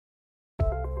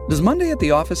Does Monday at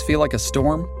the office feel like a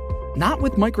storm? Not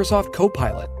with Microsoft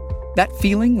Copilot. That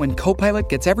feeling when Copilot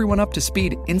gets everyone up to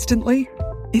speed instantly?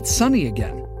 It's sunny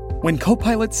again. When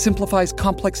Copilot simplifies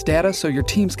complex data so your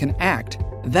teams can act,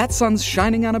 that sun's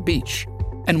shining on a beach.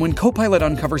 And when Copilot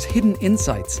uncovers hidden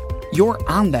insights, you're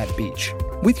on that beach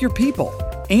with your people,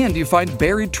 and you find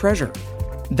buried treasure.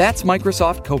 That's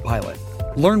Microsoft Copilot.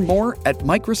 Learn more at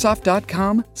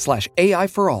Microsoft.com/AI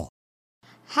for all.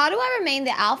 How do I remain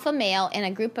the alpha male in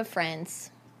a group of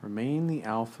friends? Remain the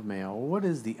alpha male. What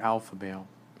is the alpha male?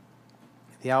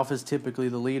 The alpha is typically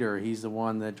the leader. He's the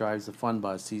one that drives the fun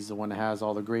bus. He's the one that has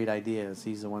all the great ideas.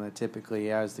 He's the one that typically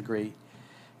has the great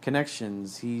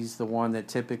connections. He's the one that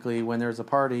typically, when there's a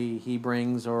party, he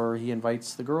brings or he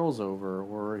invites the girls over,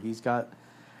 or he's got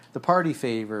the party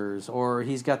favors, or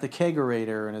he's got the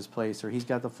kegerator in his place, or he's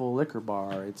got the full liquor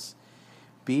bar. It's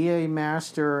be a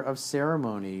master of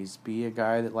ceremonies. Be a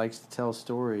guy that likes to tell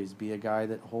stories. Be a guy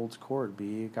that holds court.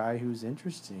 Be a guy who's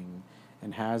interesting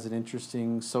and has an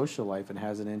interesting social life and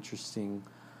has an interesting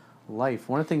life.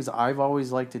 One of the things I've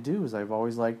always liked to do is I've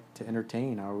always liked to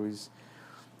entertain. I always,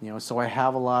 so I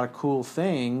have a lot of cool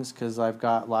things because I've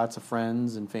got lots of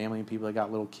friends and family and people that got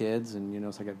little kids,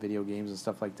 and, so I got video games and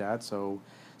stuff like that. So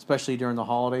especially during the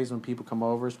holidays when people come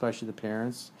over, especially the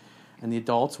parents and the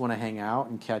adults want to hang out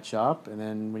and catch up. And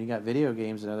then when you got video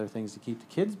games and other things to keep the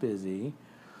kids busy,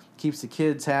 keeps the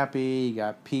kids happy. You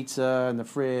got pizza in the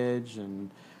fridge, and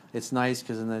it's nice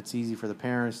because then it's easy for the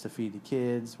parents to feed the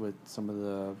kids with some of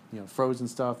the frozen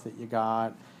stuff that you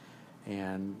got.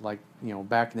 And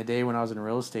back in the day when I was in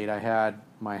real estate, I had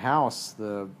my house.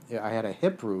 I had a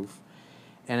hip roof,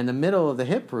 and in the middle of the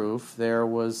hip roof there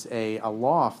was a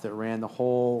loft that ran the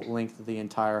whole length of the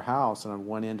entire house. And on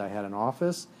one end I had an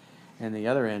office, and the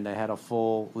other end I had a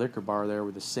full liquor bar there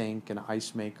with a sink and an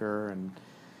ice maker, and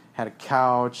had a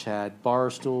couch, had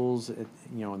bar stools, in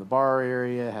the bar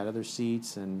area, had other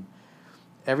seats. And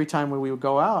every time when we would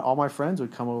go out, all my friends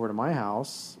would come over to my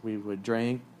house. We would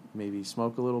drink, maybe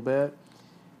smoke a little bit,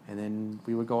 and then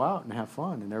we would go out and have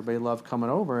fun. And everybody loved coming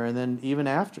over. And then even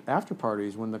after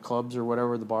parties, when the clubs or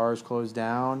whatever, the bars closed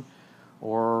down,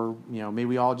 or maybe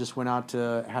we all just went out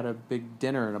had a big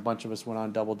dinner, and a bunch of us went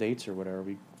on double dates or whatever.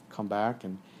 We come back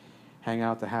and hang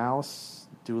out at the house,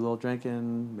 do a little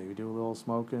drinking, maybe do a little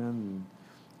smoking, and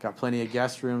got plenty of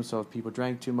guest rooms, so if people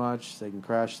drank too much, they can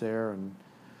crash there. And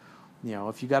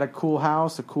if you got a cool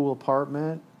house, a cool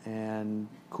apartment, and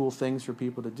cool things for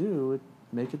people to do,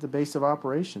 make it the base of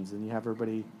operations, and you have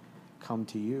everybody come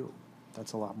to you.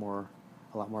 That's a lot more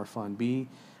fun.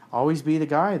 Always be the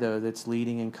guy though that's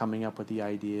leading and coming up with the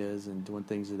ideas and doing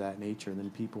things of that nature, and then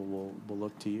people will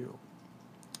look to you.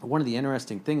 One of the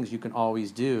interesting things you can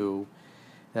always do,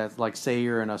 that, like, say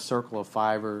you're in a circle of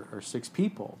 5 or 6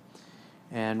 people,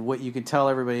 and what you can tell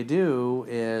everybody to do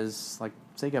is, like,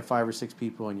 say you got 5 or 6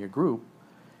 people in your group,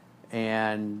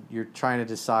 and you're trying to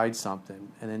decide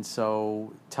something, and then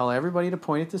so tell everybody to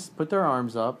point at this, put their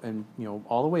arms up, and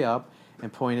all the way up,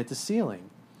 and point at the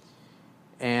ceiling.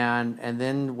 And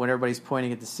then when everybody's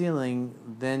pointing at the ceiling,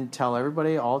 then tell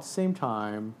everybody all at the same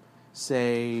time,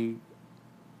 say,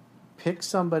 pick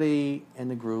somebody in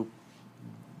the group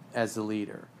as the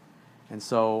leader. And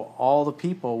so all the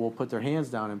people will put their hands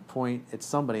down and point at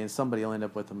somebody, and somebody will end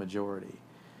up with a majority.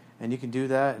 And you can do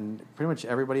that, and pretty much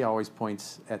everybody always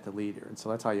points at the leader. And so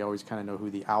that's how you always kind of know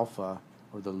who the alpha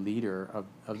or the leader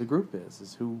of the group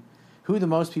is who the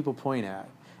most people point at.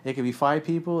 It could be 5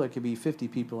 people, it could be 50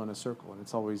 people in a circle, and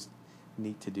it's always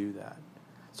neat to do that.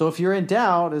 So if you're in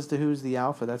doubt as to who's the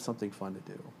alpha, that's something fun to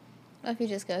do. Or if you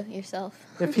just go yourself.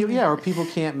 If people, or people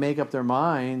can't make up their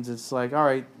minds, it's like, all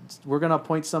right, we're going to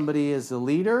appoint somebody as the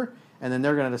leader, and then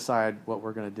they're going to decide what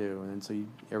we're going to do. And then so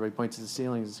everybody points at the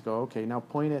ceiling and just go, okay, now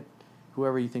point at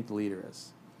whoever you think the leader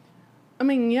is. I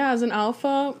mean, yeah, as an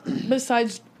alpha,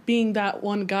 besides being that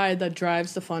one guy that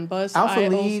drives the fun bus, alpha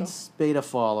leads, beta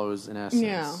follows, in essence.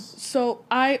 Yeah. So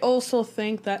I also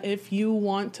think that if you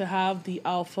want to have the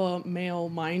alpha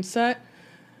male mindset,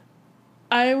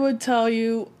 I would tell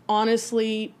you,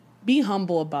 honestly, be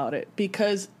humble about it,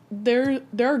 because there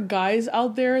are guys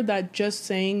out there that just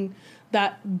saying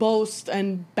that boast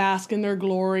and bask in their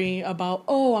glory about,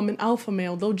 oh, I'm an alpha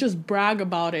male. They'll just brag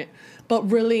about it.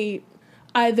 But really,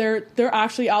 either they're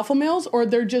actually alpha males or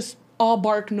they're just all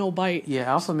bark, no bite. Yeah,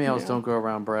 alpha males don't go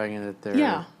around bragging that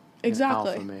they're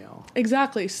exactly. an alpha male.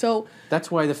 Exactly. So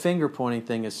that's why the finger pointing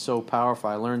thing is so powerful.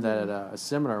 I learned that at a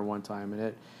seminar one time,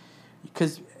 and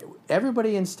because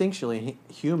everybody instinctually,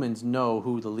 humans know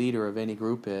who the leader of any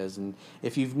group is, and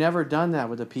if you've never done that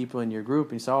with the people in your group,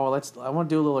 and you say, "Oh, I want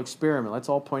to do a little experiment. Let's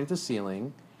all point at the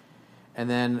ceiling, and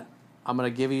then I'm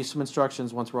going to give you some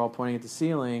instructions once we're all pointing at the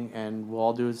ceiling, and we'll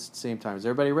all do it at the same time. Is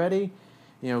everybody ready?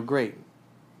 Great.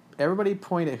 Everybody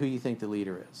point at who you think the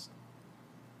leader is.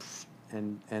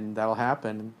 And that'll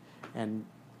happen. And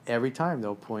every time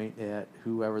they'll point at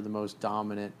whoever the most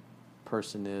dominant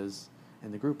person is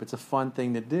in the group. It's a fun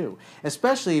thing to do,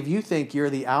 especially if you think you're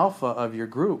the alpha of your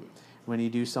group. When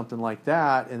you do something like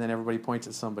that, and then everybody points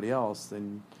at somebody else,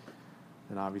 then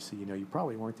obviously you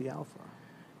probably weren't the alpha.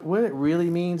 What it really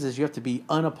means is you have to be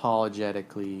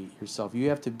unapologetically yourself. You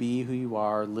have to be who you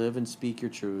are, live and speak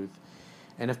your truth.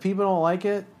 And if people don't like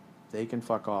it, they can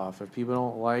fuck off. If people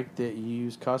don't like that you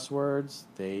use cuss words,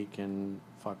 they can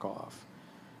fuck off.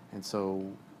 And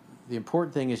so the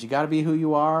important thing is you got to be who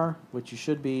you are. What you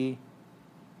should be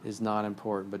is not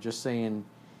important. But just saying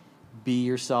be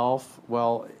yourself.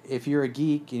 Well, if you're a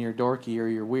geek and you're dorky or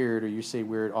you're weird or you say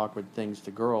weird, awkward things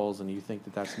to girls and you think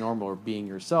that that's normal or being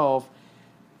yourself,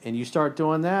 and you start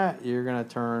doing that, you're going to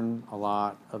turn a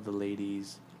lot of the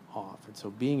ladies off. And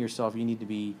so being yourself, you need to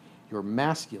be your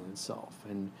masculine self.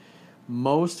 And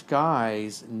most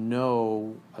guys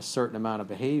know a certain amount of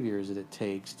behaviors that it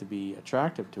takes to be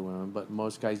attractive to women, but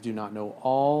most guys do not know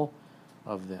all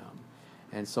of them.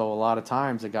 And so a lot of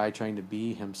times a guy trying to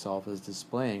be himself is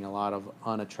displaying a lot of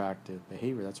unattractive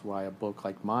behavior. That's why a book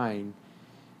like mine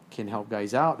can help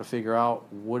guys out to figure out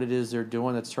what it is they're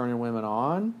doing that's turning women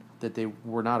on, that they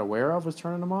were not aware of was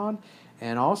turning them on,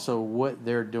 and also what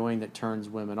they're doing that turns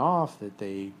women off that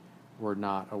they were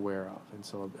not aware of. And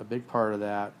so a big part of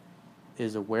that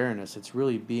is awareness. It's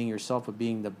really being yourself, but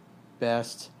being the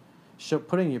best,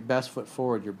 putting your best foot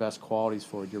forward, your best qualities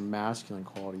forward, your masculine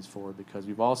qualities forward, because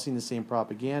we've all seen the same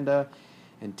propaganda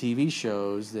and TV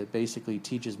shows that basically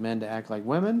teaches men to act like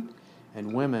women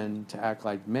and women to act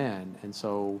like men. And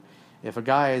so if a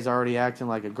guy is already acting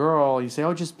like a girl, you say,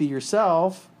 oh, just be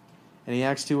yourself, and he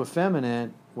acts too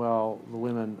effeminate, well, the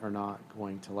women are not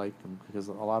going to like him, because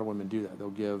a lot of women do that. They'll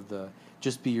give the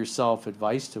just be yourself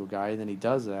advice to a guy, and then he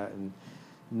does that, and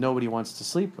nobody wants to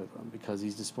sleep with him because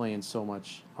he's displaying so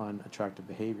much unattractive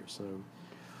behavior. So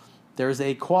there's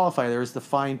a qualifier, there's the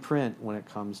fine print when it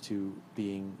comes to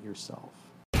being yourself.